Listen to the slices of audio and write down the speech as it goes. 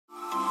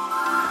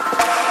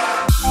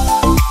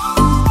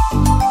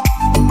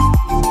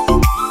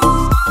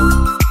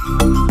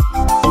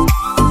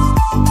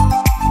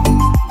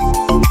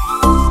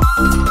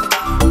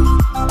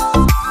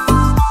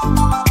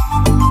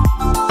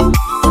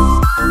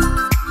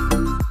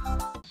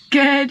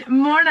Good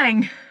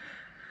morning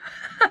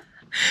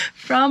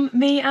from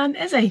me and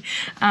Izzy.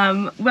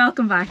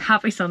 Welcome back.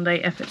 Happy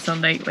Sunday if it's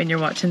Sunday when you're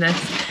watching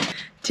this.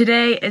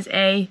 Today is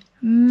a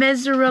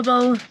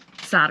miserable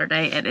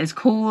Saturday. It is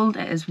cold,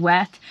 it is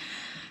wet.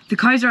 The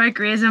cows are out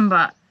grazing,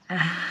 but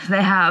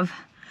they have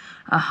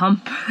a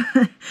hump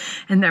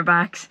in their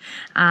backs.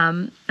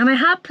 And I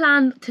had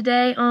planned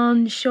today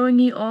on showing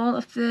you all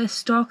of the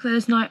stock that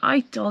is now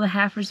out, all the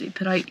heifers that we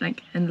put out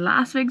like in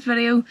last week's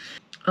video.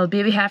 All the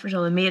baby heifers,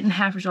 all the maiden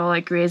heifers, all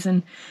out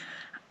grazing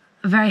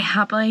very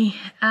happily.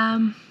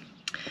 But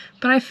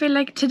I feel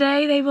like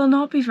today they will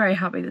not be very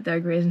happy that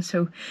they're grazing.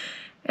 So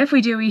if we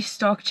do a wee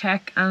stock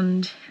check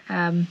and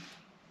they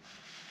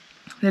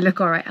look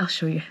alright, I'll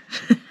show you.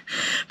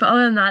 But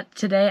other than that,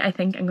 today I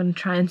think I'm going to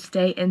try and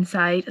stay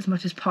inside as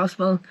much as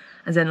possible,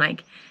 as in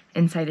like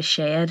inside a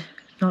shed,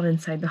 not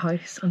inside the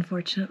house,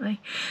 unfortunately.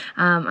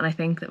 And I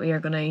think that we are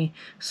going to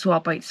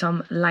swap out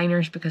some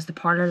liners because the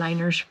parlour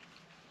liners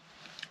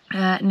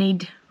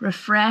need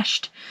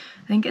refreshed.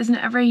 I think, isn't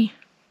it every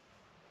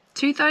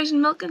 2,000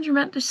 milkings you're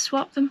meant to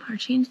swap them or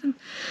change them?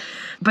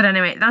 But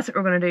anyway, that's what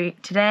we're going to do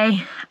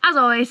today. As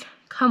always,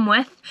 come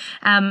with.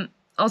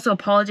 Also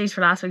apologies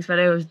for last week's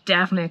video, it was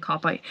definitely a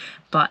cop out,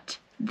 but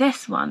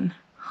this one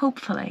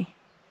hopefully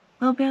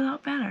will be a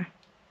lot better.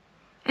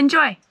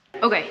 Enjoy!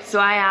 Okay, so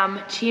I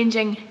am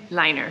changing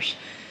liners.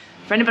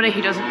 For anybody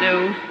who doesn't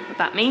know what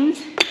that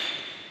means,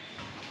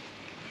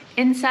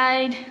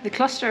 inside the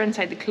cluster,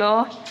 inside the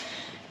claw,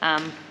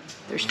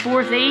 there's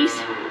 4 of these,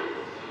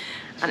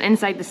 and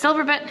inside the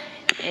silver bit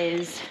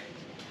is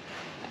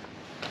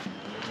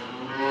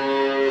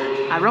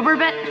a rubber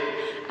bit,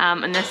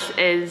 and this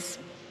is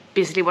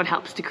basically what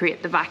helps to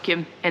create the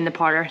vacuum in the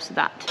parlour so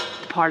that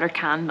the parlour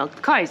can milk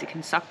the cows. It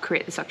can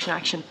create the suction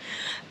action.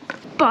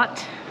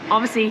 But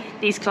obviously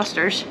these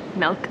clusters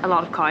milk a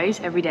lot of cows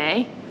every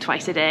day,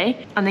 twice a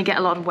day, and they get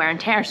a lot of wear and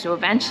tear. So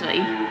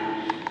eventually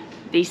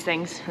these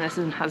things, and this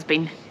has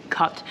been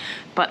cut,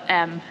 but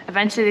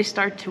eventually they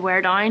start to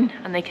wear down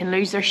and they can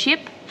lose their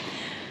shape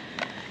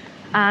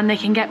and they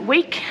can get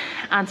weak,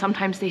 and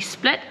sometimes they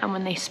split, and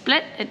when they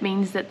split it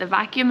means that the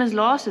vacuum is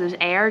lost, so there's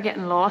air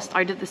getting lost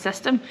out of the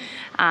system,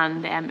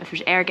 and if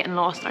there's air getting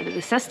lost out of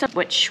the system,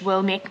 which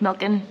will make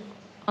milking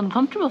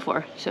uncomfortable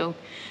for, so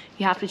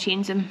you have to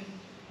change them.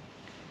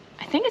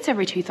 I think it's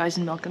every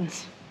 2,000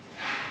 milkings,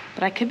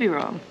 but I could be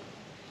wrong.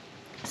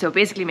 So it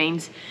basically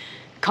means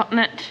cutting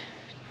it,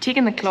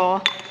 taking the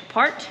claw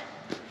apart.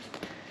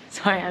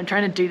 Sorry, I'm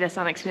trying to do this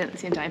and explain it at the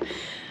same time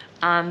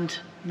and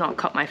not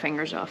cut my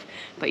fingers off.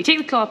 But you take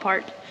the claw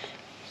apart,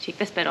 take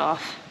this bit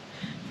off,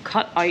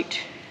 cut out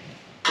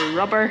the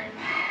rubber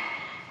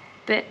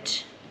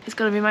bit. It's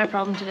gonna be my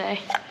problem today.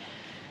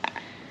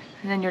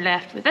 And then you're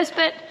left with this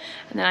bit,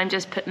 and then I'm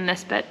just putting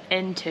this bit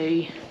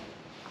into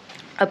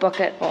a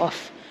bucket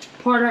of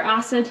porter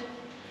acid.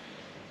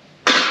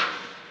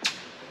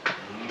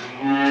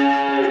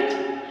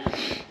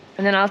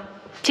 And then I'll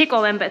take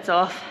all them bits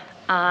off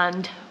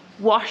and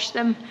wash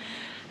them,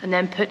 and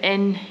then put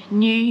in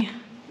new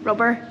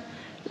rubber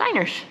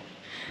liners.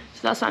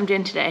 So that's what I'm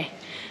doing today.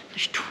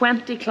 There's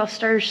 20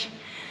 clusters,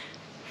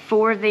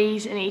 4 of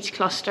these in each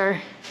cluster.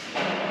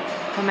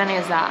 How many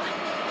is that?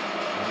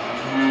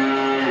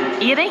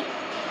 80?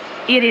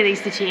 80 of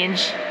these to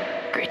change.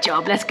 Great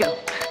job, let's go.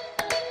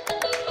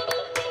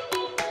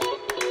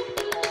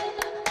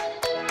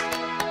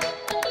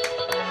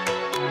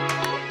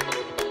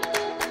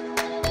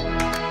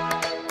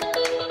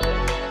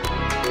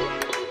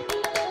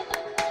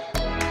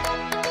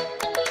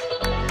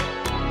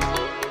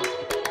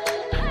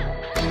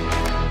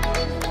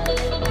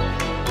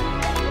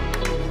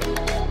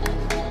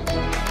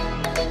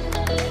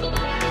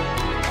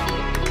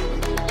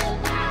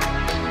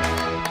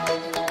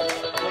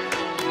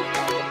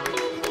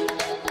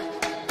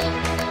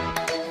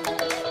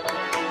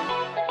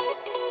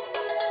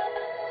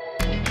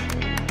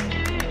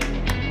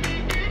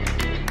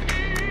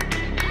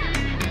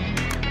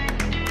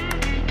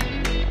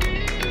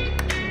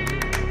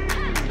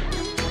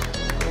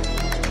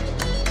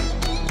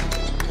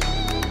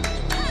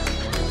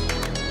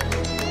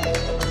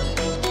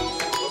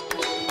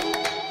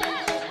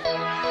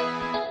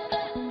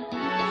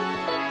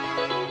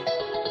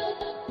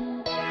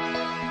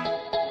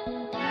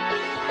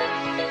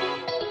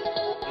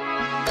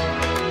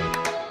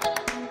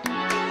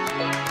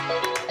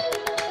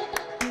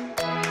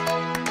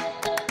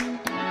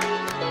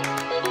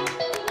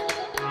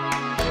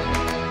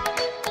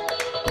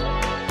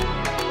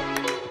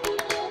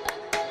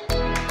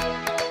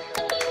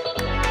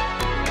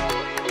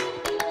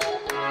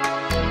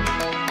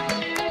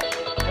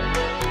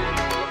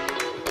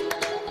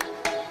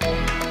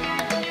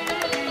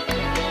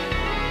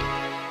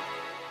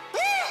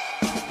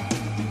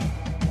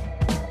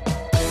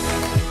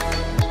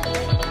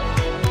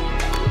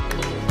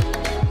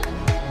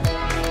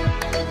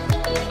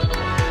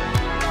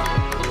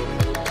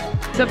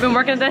 So I've been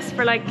working at this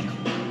for like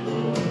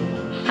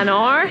an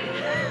hour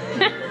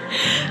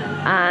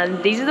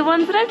and these are the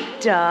ones that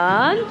I've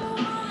done.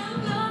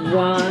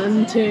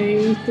 1,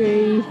 2,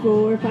 3,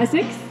 4, 5,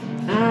 6.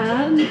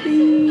 And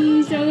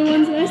these are the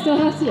ones that I still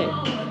have to do.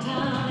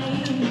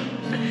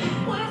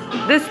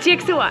 This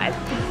takes a while.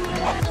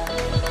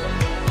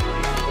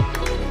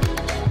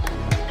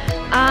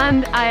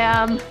 And I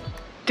am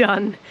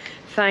done.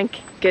 Thank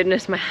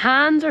goodness. My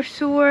hands are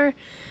sore,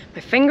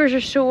 my fingers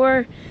are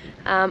sore.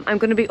 I'm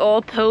going to be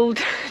all pulled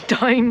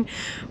down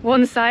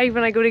one side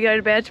when I go to get out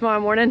of bed tomorrow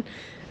morning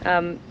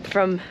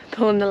from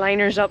pulling the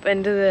liners up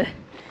into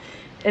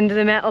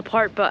the metal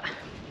part, but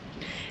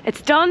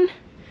it's done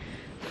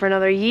for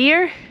another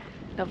year.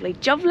 Lovely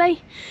jubbly.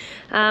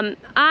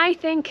 I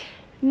think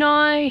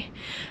now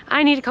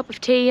I need a cup of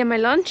tea and my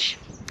lunch,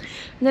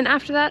 and then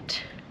after that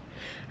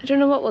I don't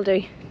know what we'll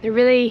do.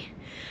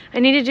 I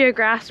need to do a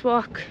grass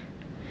walk,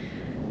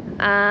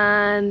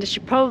 and I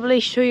should probably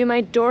show you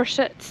my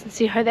Dorsets and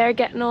see how they're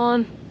getting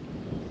on.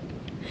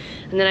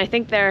 And then I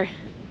think they're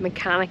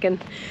mechanicking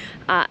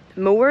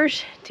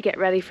mowers to get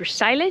ready for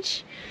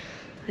silage.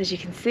 As you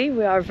can see,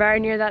 we are very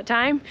near that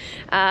time,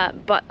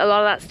 but a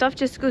lot of that stuff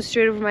just goes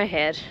straight over my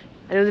head.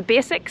 I know the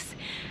basics,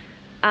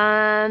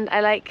 and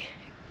I like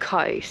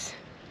cows.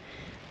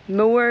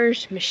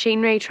 Mowers,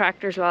 machinery,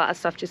 tractors, all that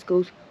stuff just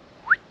goes.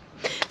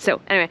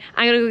 So anyway,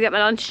 I'm gonna go get my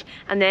lunch,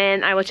 and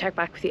then I will check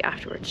back with you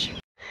afterwards.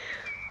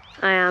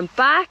 I am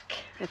back.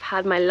 I've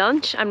had my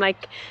lunch. I'm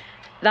like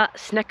that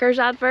Snickers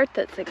advert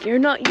that's like, you're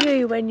not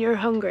you when you're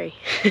hungry.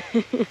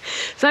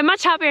 So I'm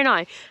much happier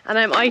now, and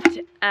I'm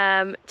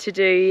out to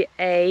do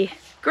a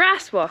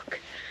grass walk.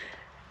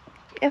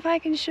 If I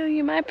can show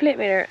you my plate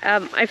meter.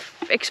 I've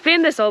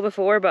explained this all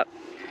before, but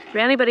for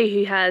anybody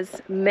who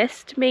has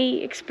missed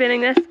me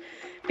explaining this,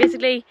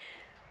 basically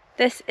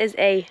this is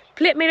a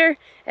plate meter.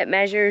 It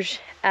measures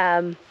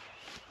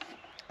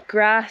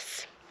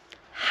grass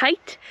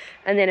height,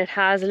 and then it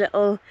has a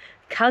little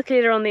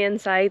calculator on the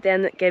inside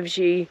then that gives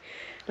you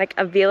like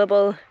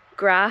available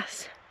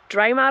grass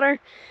dry matter.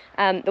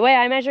 The way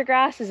I measure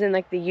grass is in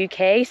like the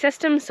UK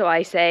system, so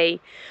I say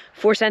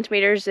 4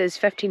 centimeters is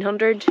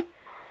 1500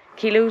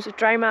 kilos of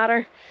dry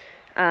matter,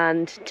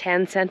 and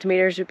 10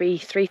 centimeters would be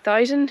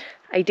 3000.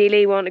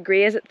 Ideally, want to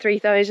graze at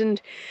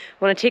 3000.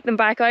 Want to take them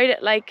back out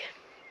at like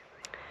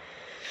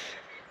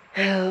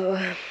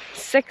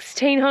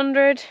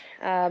 1600.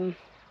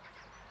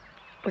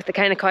 With the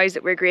kind of cows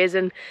that we're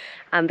grazing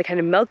and the kind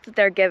of milk that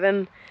they're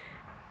given,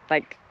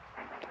 like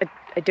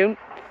I don't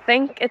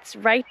think it's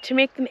right to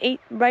make them eat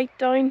right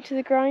down to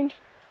the ground.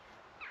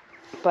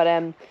 But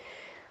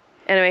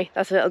anyway,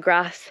 that's a little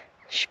grass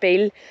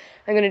spiel.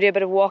 I'm going to do a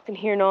bit of walking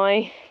here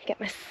now,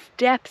 get my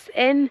steps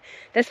in.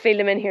 This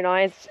field I'm in here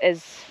now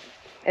is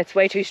it's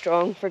way too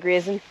strong for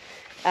grazing,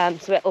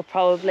 so it will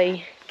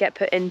probably get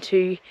put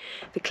into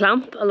the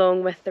clamp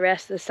along with the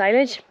rest of the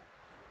silage.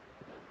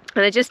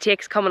 And it just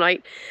takes coming out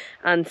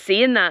and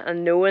seeing that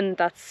and knowing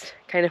that's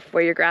kind of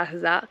where your grass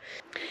is at.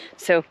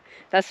 So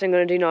that's what I'm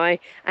going to do now. I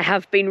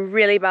have been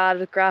really bad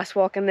with grass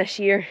walking this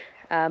year.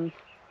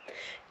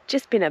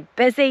 Just been a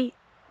busy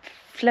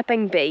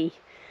flipping bee.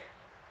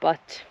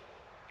 But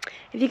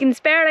if you can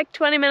spare like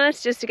 20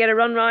 minutes just to get a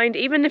run round,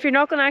 even if you're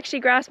not going to actually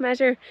grass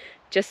measure,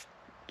 just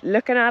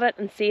looking at it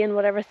and seeing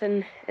what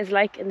everything is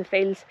like in the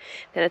fields,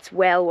 then it's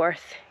well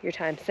worth your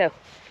time. So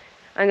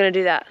I'm going to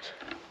do that.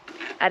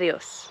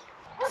 Adios.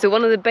 So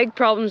one of the big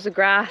problems with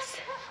grass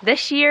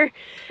this year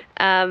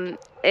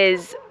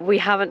is we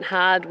haven't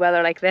had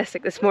weather like this.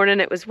 Like this morning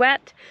it was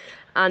wet,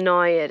 and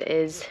now it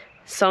is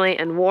sunny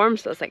and warm,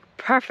 so it's like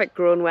perfect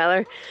growing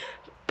weather.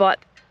 But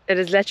it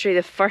is literally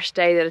the first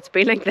day that it's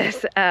been like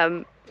this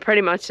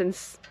pretty much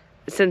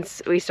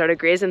since we started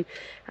grazing.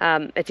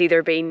 It's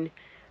either been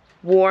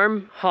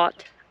warm,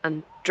 hot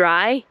and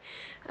dry,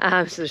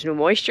 so there's no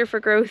moisture for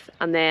growth,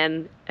 and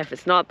then if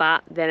it's not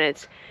that, then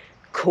it's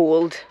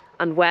cold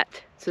and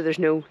wet, so there's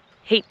no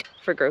heat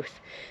for growth.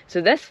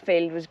 So this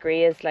field was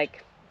grazed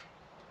like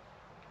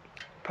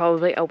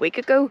probably a week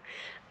ago,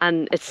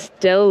 and it's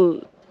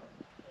still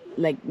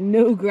like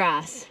no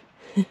grass.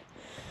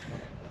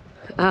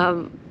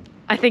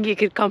 I think you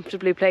could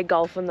comfortably play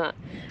golf on that.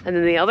 And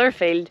then the other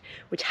field,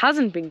 which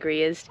hasn't been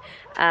grazed,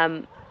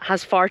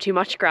 has far too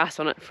much grass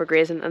on it for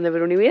grazing, and they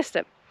would only waste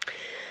it.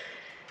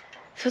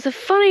 So it's a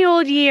funny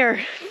old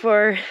year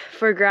for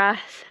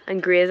grass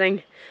and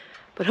grazing.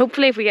 But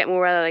hopefully if we get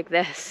more weather like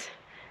this,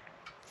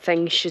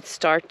 things should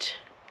start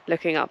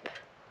looking up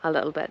a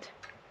little bit.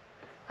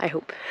 I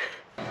hope.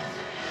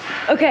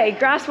 Okay,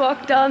 grass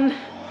walk done.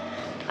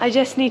 I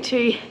just need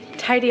to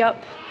tidy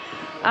up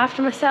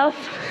after myself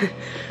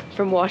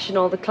from washing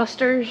all the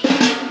clusters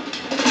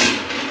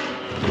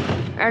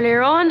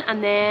earlier on,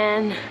 and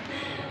then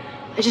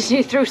I just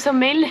need to throw some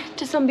meal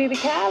to some baby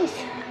calves,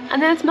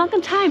 and then it's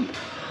milking time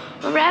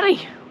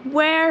already.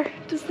 Where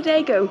does the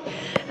day go?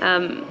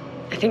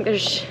 I think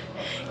there's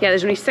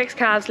only 6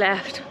 calves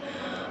left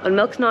on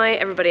milk now.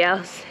 Everybody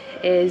else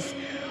is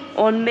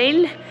on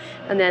meal,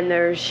 and then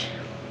there's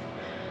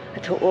a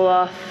total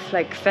of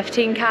like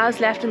 15 calves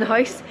left in the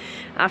house.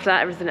 After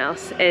that, everything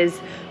else is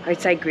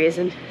outside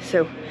grazing.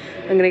 So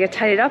I'm gonna get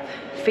tidied up,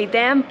 feed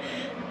them,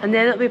 and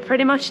then it'll be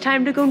pretty much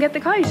time to go and get the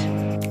cows.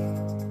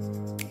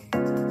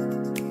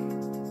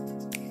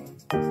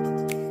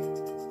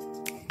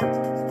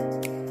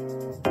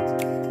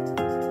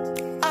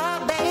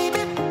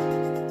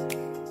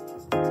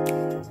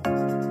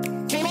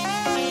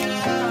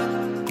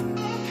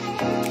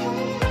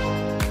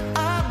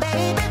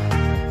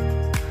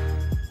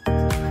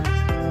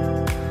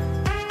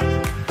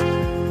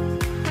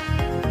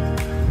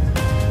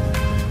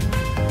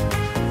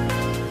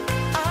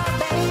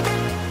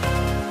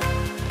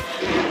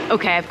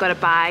 Okay, I've got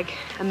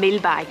a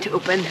meal bag to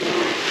open.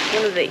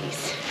 One of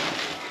these.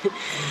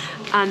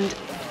 And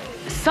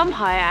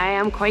somehow I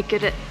am quite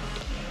good at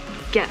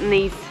getting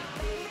these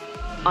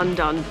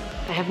undone.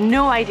 I have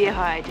no idea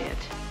how I do it.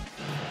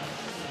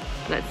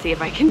 Let's see if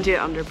I can do it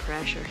under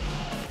pressure.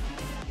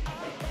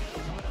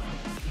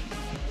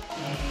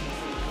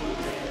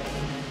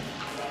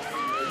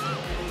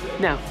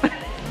 No.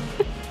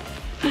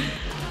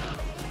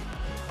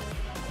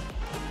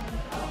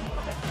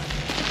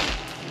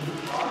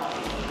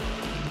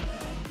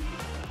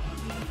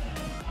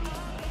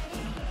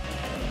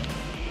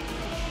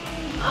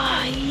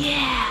 Oh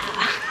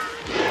yeah!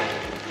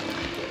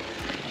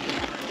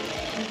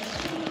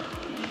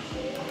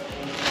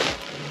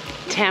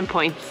 10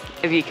 points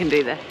if you can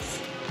do this.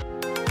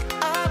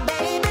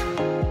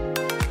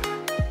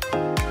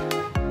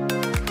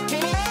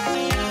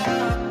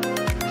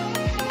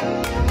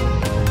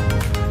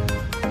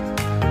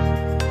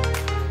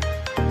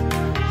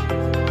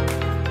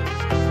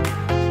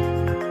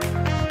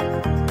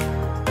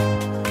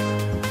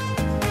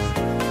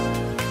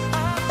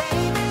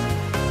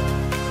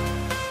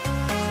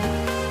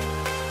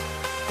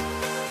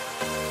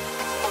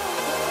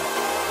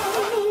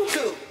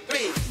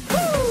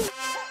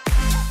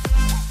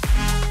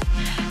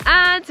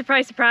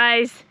 Surprise,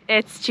 surprise,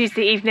 it's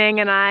Tuesday evening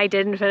and I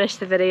didn't finish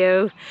the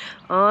video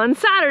on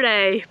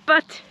Saturday,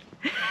 but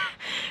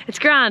it's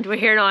grand, we're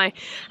here now.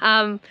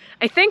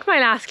 I think my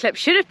last clip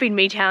should have been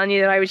me telling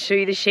you that I would show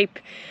you the sheep.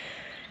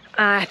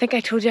 I think I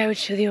told you I would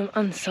show you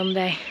on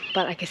Sunday,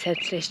 but like I said,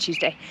 today's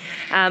Tuesday.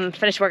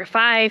 Finished work at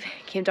 5,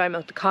 came down,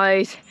 milked the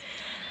cows,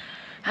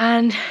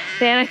 and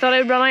then I thought I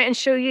would run out and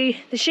show you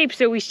the sheep.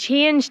 So we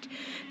changed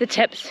the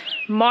tips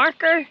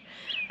marker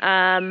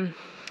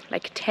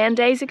like 10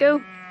 days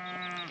ago.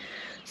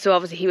 So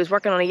obviously he was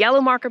working on a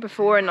yellow marker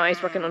before and now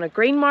he's working on a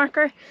green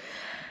marker.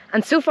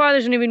 And so far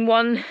there's only been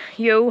one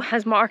ewe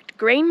has marked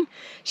green.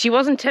 She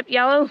wasn't tipped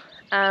yellow,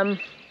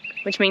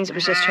 which means it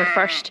was just her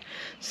first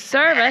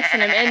service.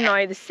 And I'm in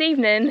now this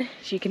evening,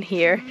 as you can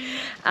hear,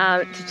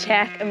 to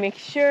check and make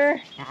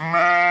sure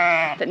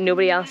that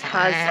nobody else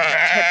has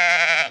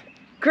tipped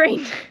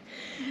green.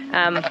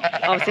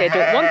 Obviously I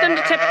don't want them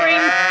to tip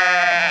green.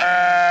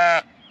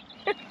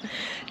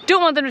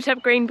 Don't want them to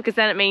tip green because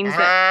then it means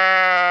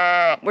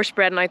that we're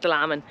spreading out the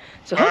lambing.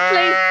 So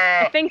hopefully,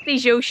 I think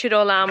these ewes should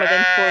all lamb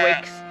within 4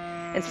 weeks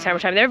in September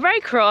time. They're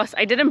very cross.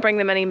 I didn't bring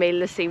them any meal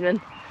this evening.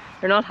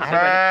 They're not happy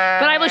about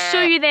it. But I will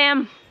show you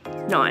them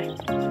now.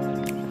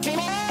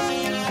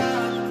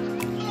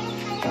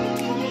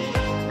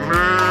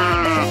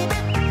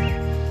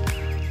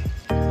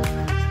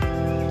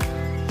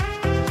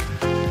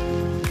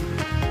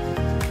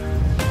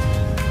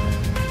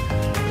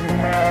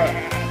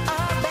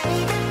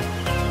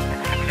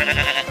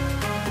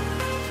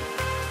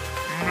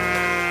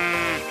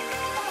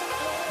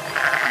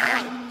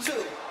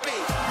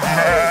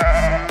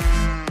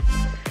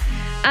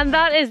 And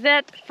that is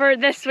it for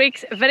this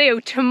week's video.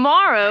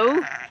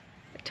 Tomorrow?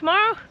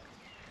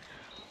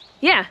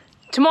 Yeah,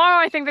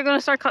 tomorrow I think they're going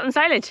to start cutting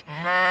silage.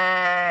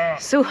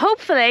 So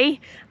hopefully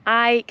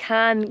I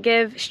can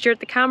give Stuart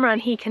the camera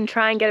and he can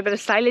try and get a bit of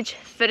silage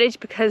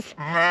footage because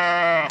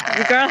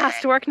the girl has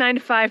to work 9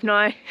 to 5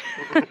 now.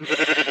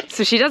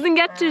 So she doesn't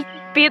get to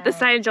be at the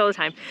silage all the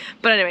time.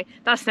 But anyway,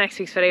 that's next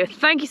week's video.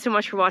 Thank you so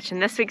much for watching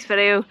this week's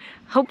video.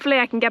 Hopefully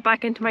I can get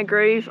back into my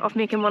groove of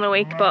making one a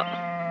week, but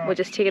we'll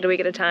just take it a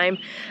week at a time.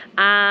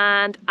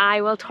 And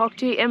I will talk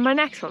to you in my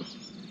next one.